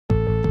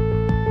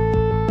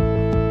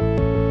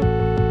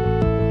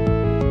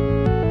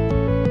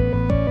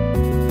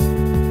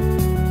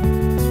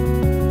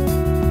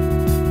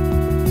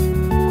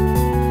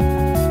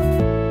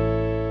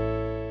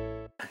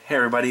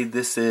everybody,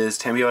 this is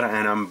Tambiota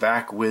and I'm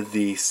back with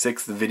the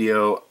 6th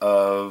video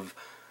of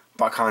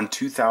Botcon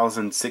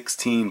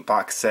 2016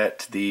 box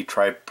set, the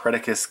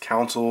Predacus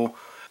Council.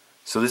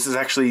 So this is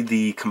actually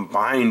the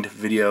combined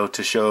video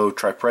to show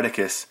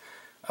Predacus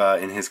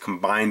in his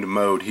combined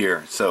mode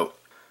here. So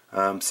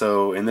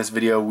in this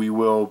video we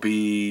will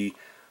be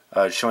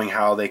showing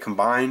how they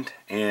combined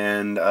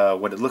and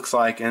what it looks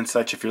like and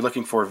such. If you're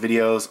looking for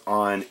videos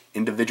on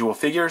individual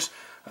figures,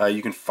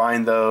 you can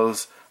find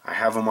those. I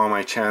have them on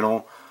my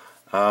channel,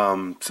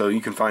 so you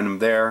can find them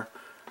there.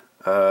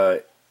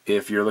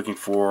 If you're looking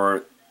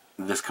for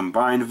this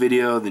combined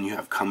video, then you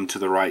have come to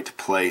the right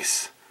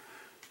place.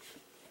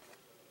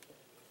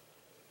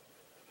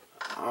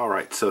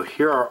 Alright, so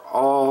here are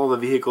all the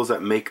vehicles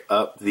that make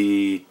up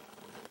the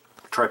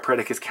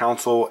Predacus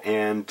Council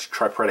and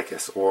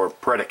Predacus, or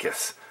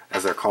Predacus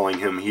as they're calling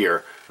him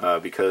here,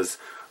 because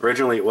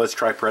originally it was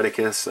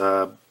Predacus,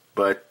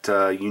 but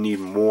you need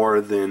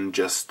more than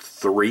just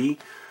 3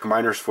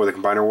 combiners for the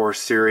Combiner Wars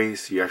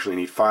series. You actually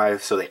need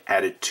 5, so they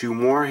added 2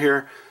 more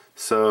here.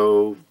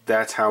 So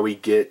that's how we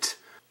get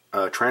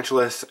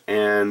Tarantulas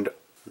and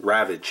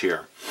Ravage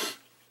here.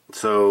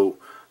 So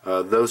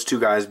those 2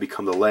 guys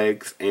become the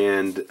legs,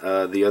 and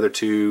the other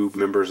 2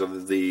 members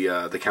of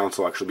the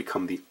council actually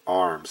become the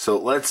arms. So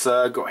let's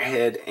go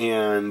ahead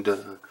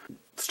and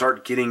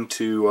start getting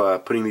to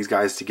putting these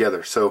guys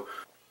together. So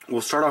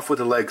we'll start off with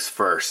the legs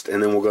first,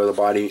 and then we'll go to the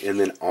body,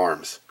 and then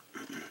arms.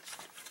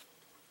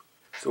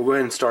 So we'll go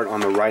ahead and start on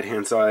the right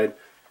hand side,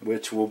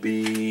 which will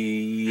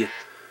be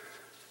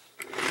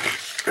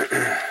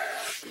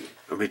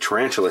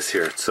Tarantulas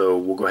here. So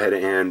we'll go ahead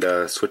and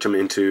switch them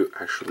into,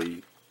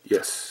 actually,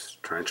 yes,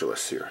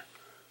 Tarantulas here.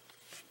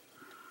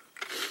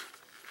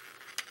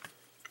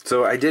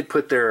 So I did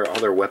put all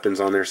their weapons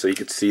on there so you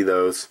could see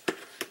those.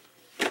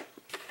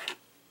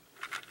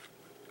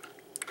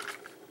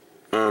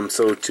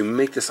 So to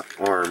make this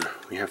arm,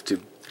 we have to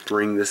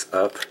bring this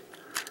up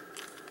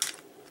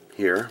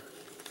here,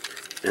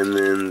 and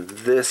then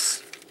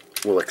this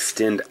will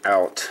extend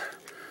out,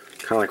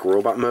 kind of like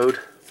robot mode.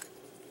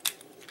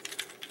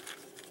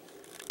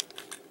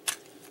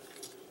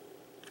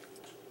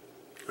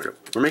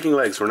 We're making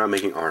legs, we're not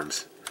making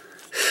arms.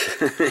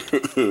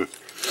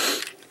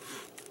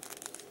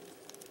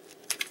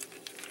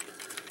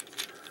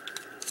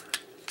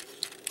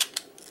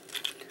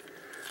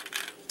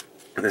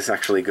 This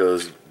actually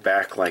goes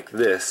back like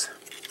this,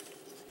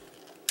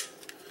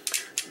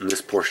 and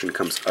this portion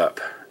comes up,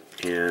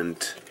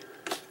 and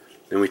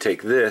then we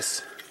take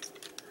this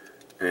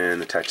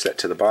and attach that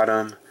to the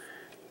bottom,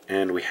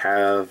 and we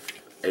have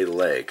a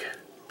leg.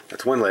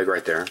 That's one leg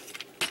right there,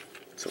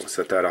 so we'll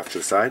set that off to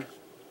the side.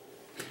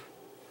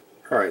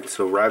 Alright,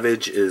 so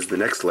Ravage is the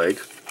next leg.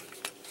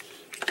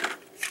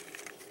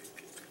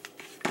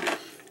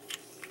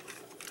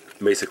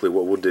 Basically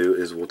what we'll do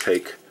is we'll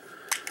take,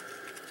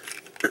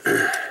 you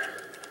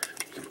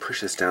can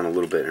push this down a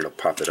little bit and it'll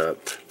pop it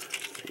up.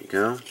 There you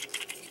go.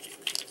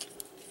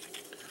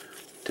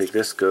 Take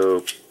this,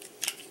 go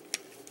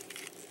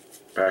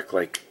back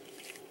like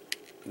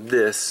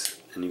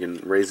this, and you can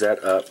raise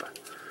that up.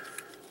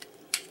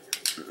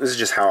 This is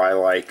just how I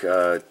like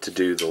to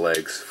do the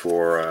legs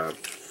for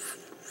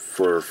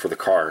the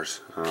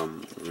cars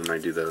when I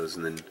do those,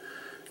 and then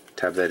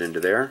tab that into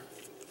there,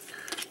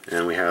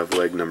 and we have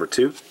leg number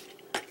 2.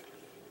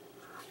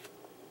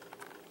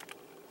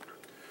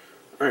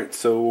 Alright,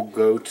 so we'll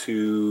go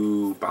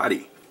to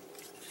body,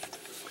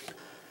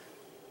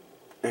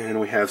 and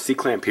we have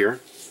C-clamp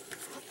here.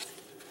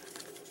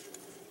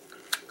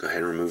 Go ahead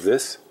and remove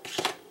this.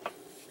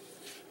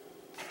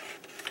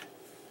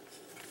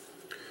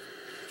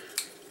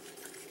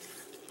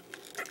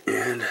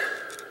 And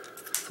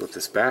flip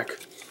this back.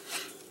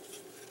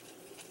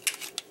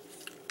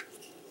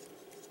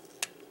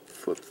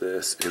 Flip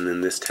this, and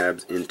then this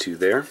tabs into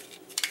there.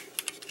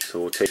 So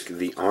we'll take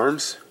the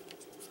arms,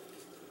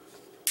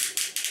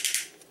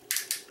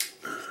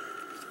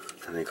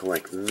 and they go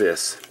like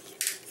this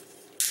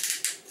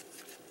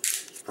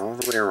all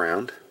the way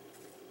around,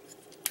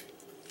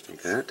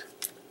 like that.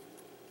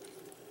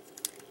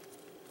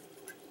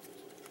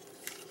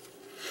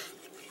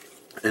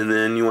 And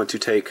then you want to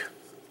take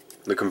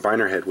the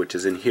combiner head, which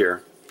is in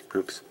here.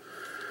 Oops.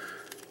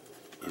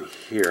 In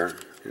here.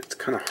 It's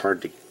kind of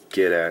hard to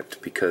get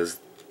at because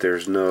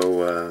there's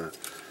no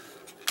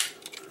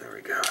there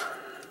we go.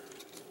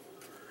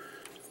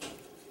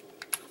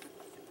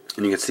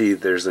 And you can see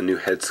there's a new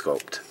head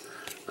sculpt,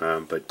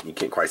 but you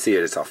can't quite see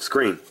it, it's off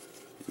screen.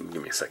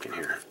 Give me a second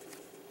here.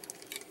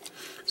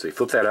 So you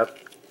flip that up,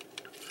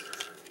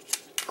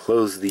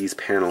 close these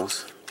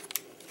panels,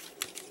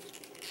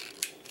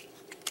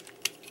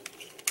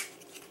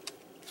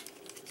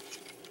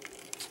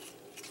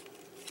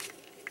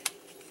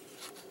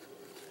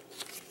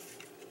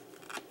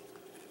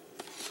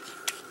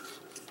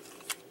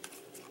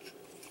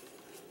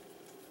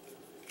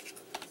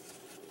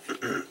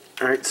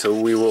 alright, so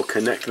we will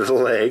connect the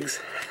legs.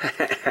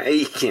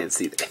 You can't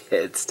see the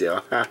head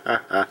still.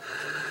 I'm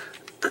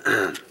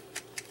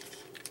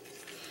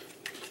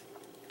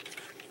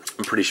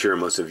pretty sure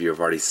most of you have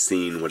already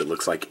seen what it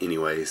looks like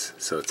anyways,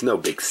 so it's no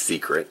big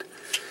secret.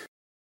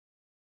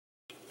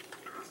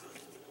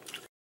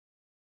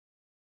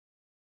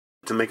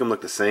 To make them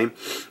look the same,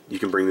 you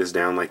can bring this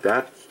down like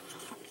that,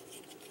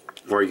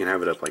 or you can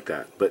have it up like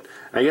that. But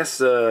I guess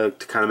to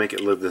kind of make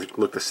it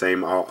look the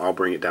same, I'll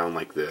bring it down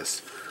like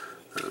this.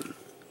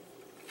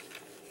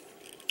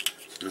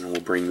 And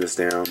we'll bring this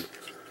down.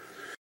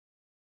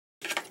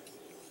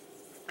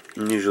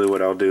 And usually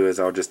what I'll do is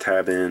I'll just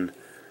tab in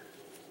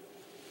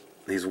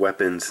these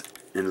weapons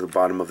into the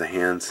bottom of the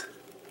hands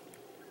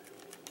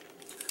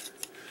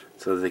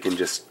so that they can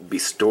just be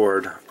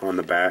stored on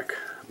the back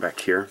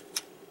here.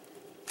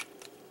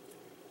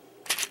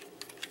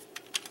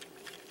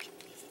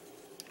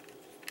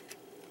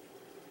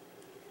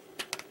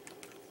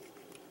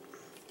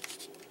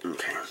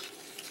 Okay.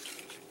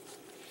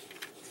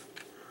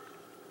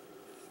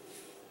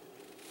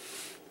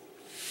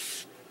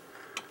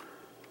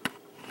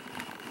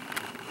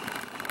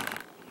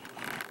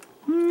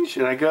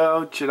 Should I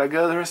go? Should I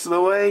go the rest of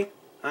the way?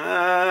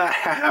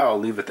 I'll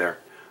leave it there.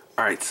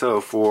 Alright,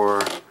 so I'm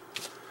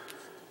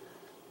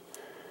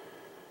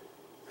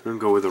going to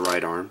go with the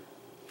right arm.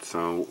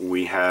 So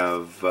we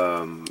have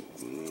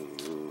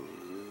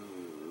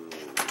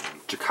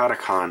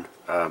Cicadacon,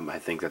 I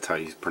think that's how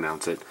you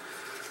pronounce it.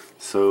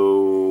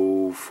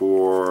 So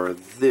for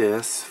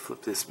this,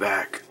 flip this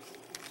back,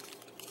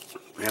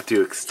 we have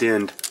to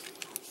extend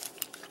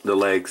the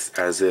legs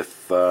as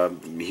if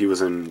he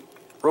was in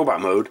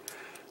robot mode.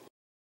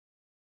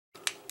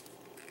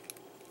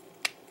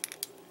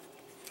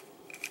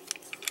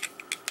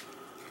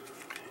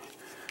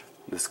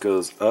 This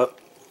goes up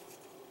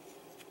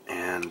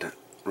and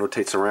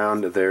rotates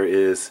around. There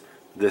is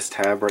this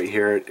tab right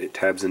here. It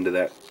tabs into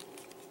that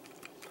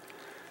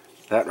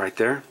right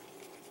there.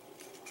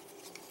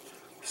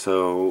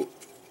 So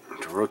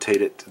to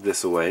rotate it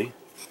this way,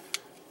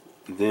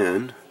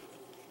 then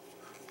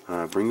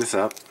bring this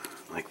up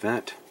like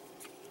that.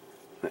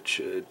 That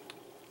should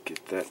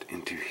get that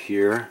into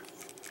here.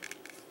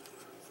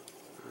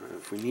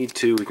 If we need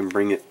to, we can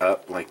bring it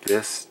up like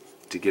this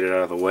to get it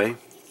out of the way.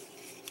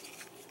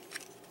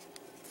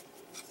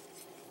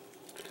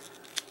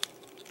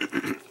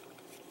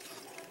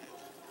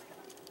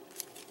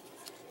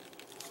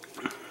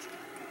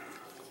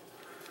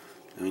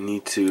 We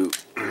need to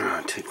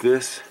take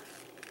this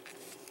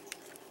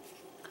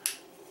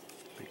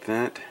like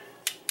that.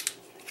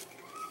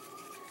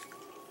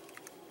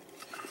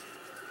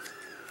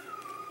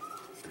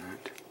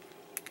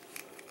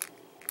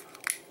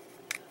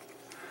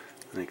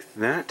 Like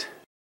that.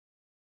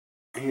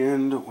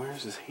 And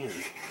where's his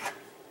hand?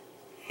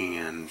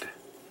 Hand.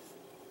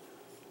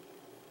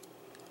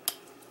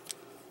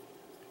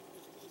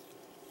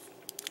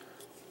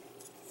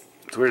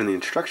 It's weird, in the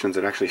instructions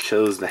it actually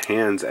shows the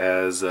hands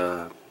as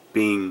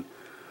being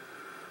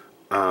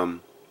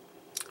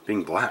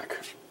black.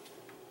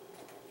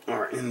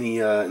 Or in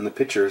the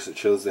pictures it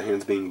shows the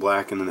hands being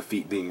black and then the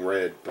feet being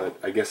red, but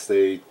I guess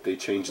they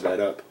changed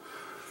that up.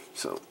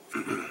 So,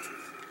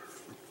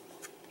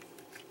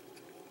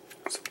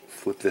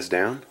 flip this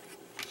down,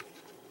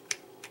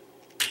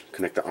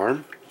 connect the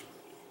arm.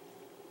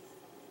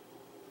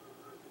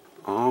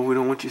 Oh, we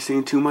don't want you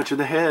seeing too much of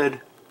the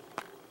head.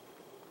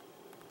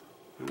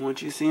 We don't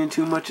want you seeing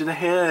too much of the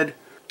head.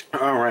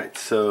 Alright,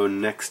 so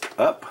next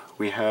up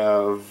we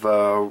have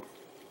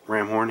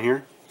Ramhorn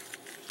here.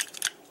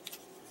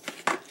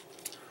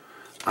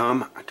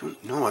 I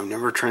don't know, I've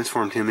never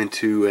transformed him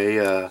into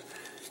a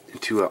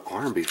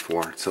arm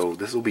before, so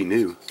this will be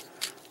new.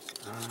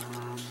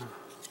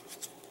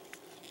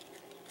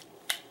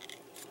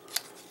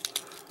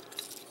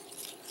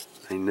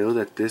 I know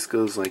that this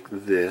goes like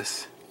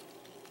this.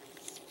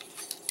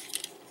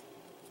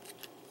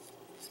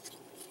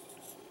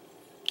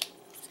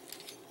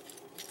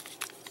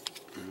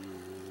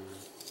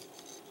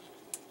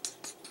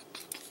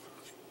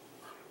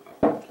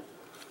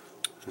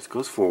 This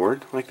goes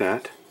forward like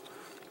that.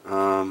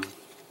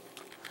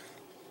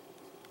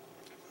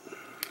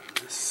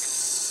 This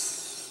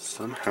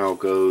somehow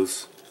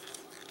goes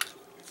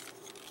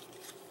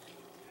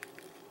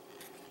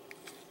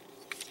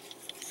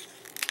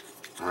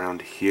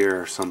around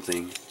here or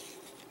something.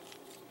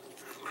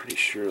 I'm pretty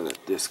sure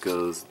that this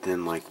goes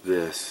then like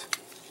this.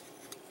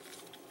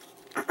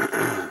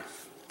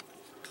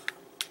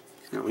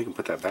 Now we can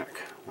put that back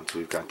once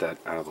we've got that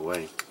out of the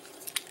way.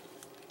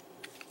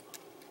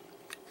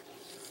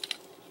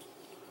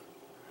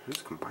 Here's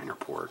a combiner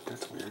port.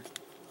 That's weird.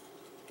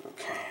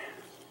 Okay.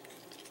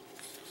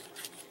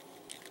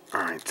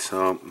 Alright,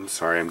 so I'm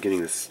sorry, I'm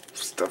getting this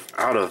stuff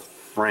out of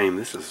frame.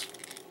 This is...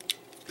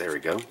 There we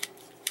go.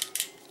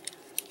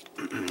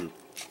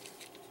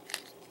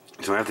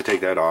 So I have to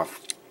take that off.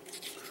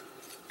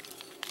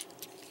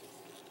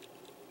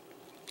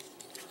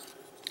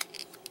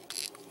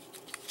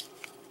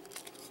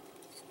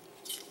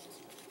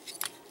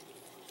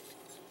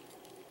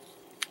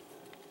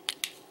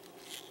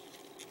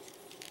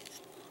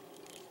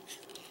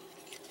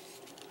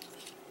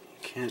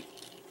 Can't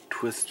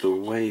twist the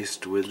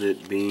waist with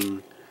it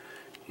being...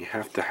 You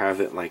have to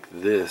have it like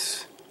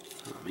this.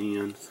 Oh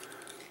man.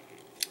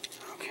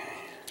 Okay.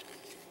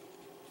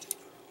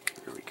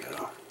 There we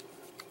go.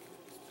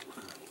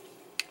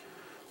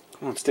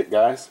 Come on, stick,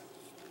 guys.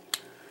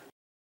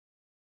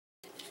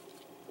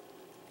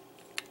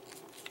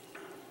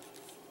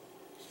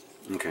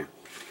 Okay.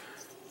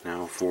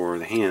 Now for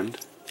the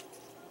hand.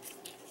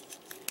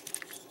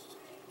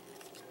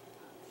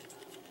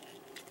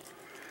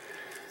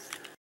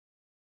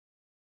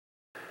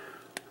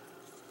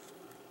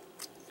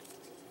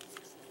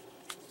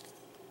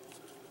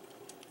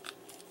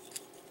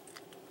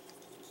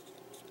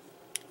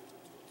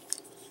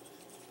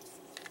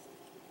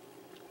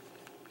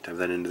 Tap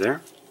that into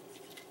there.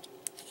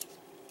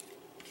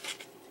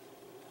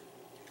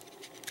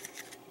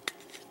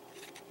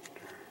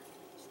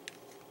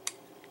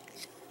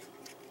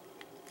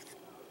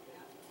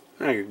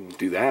 I can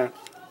do that.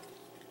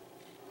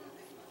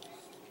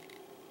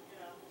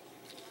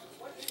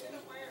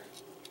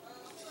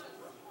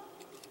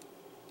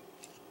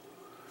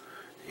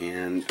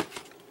 And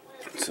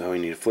so we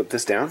need to flip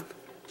this down.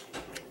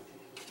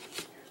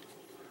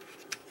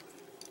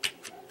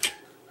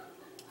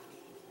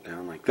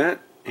 Down like that.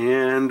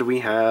 And we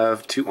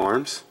have two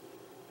arms.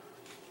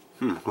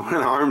 One of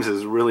the arms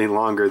is really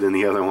longer than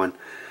the other one.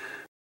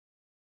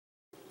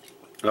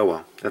 Oh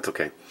well, that's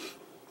okay.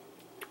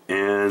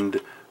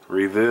 And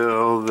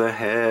reveal the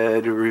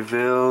head,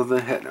 reveal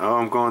the head. Oh,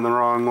 I'm going the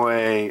wrong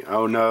way.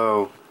 Oh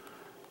no.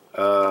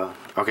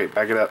 Okay,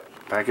 back it up,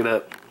 back it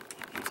up.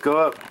 Let's go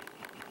up.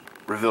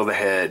 Reveal the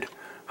head.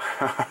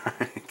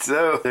 Alright,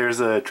 so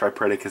there's a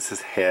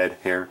Tripredacus' head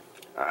here.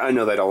 I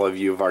know that all of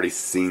you have already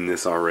seen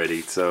this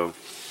already, so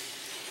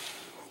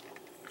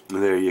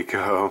there you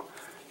go.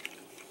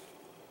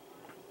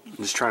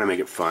 Just trying to make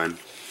it fun.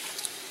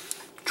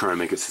 Trying to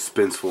make it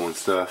suspenseful and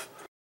stuff.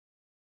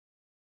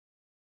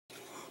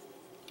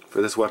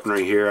 For this weapon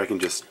right here, I can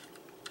just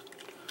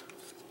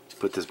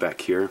put this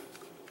back here.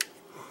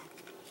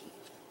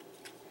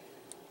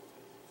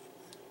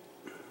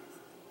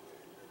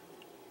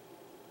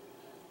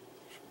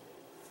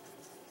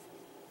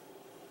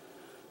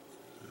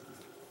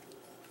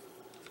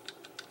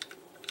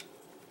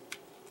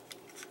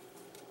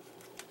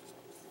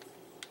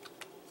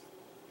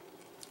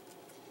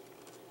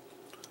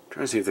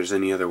 Trying to see if there's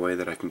any other way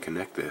that I can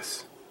connect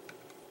this.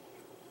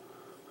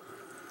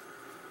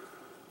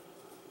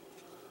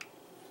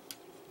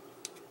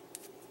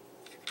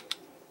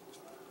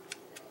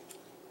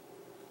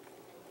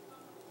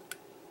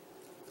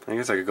 I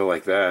guess I could go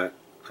like that.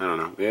 I don't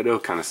know. It'll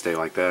kind of stay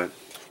like that.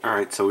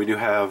 Alright, so we do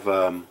have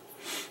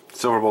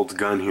Silverbolt's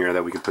gun here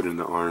that we can put in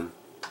the arm.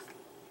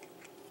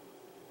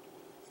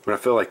 But I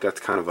feel like that's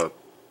kind of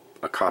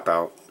a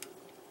cop-out.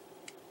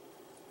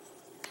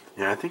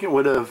 Yeah, I think it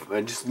would have,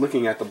 just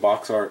looking at the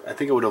box art, I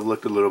think it would have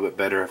looked a little bit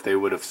better if they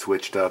would have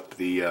switched up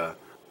the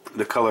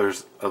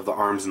colors of the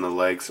arms and the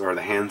legs, or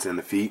the hands and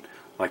the feet,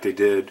 like they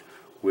did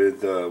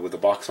with the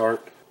box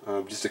art,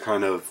 just to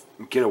kind of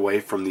get away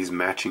from these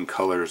matching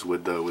colors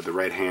with the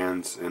red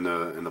hands and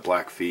the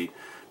black feet.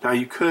 Now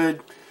you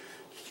could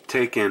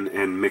take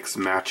and mix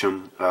match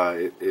them.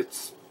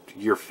 It's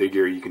your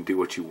figure; you can do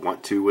what you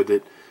want to with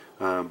it.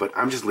 But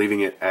I'm just leaving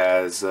it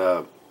as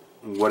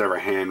whatever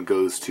hand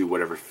goes to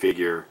whatever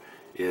figure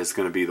is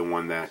going to be the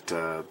one that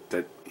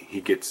that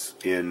he gets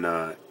in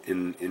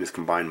his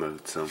combined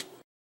mode. So.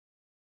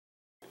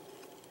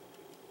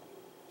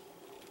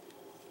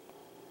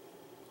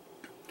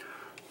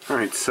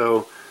 Alright,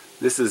 so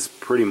this is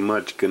pretty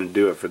much going to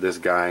do it for this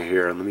guy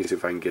here. Let me see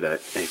if I can get a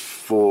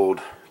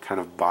fold kind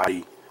of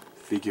body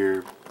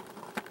figure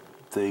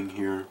thing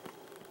here.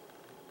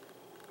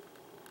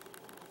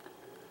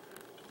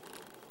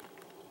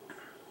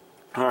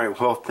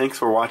 Alright, well, thanks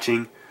for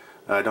watching.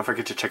 Don't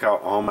forget to check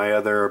out all my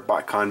other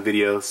Botcon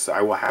videos.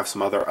 I will have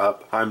some other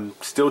up. I'm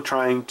still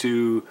trying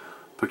to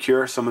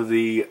procure some of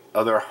the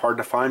other hard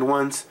to find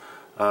ones.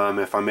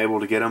 If I'm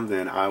able to get them,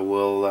 then I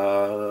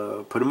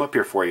will put them up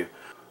here for you.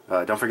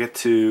 Don't forget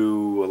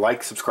to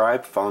like,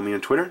 subscribe, follow me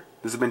on Twitter.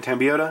 This has been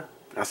Tambiota.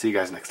 I'll see you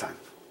guys next time.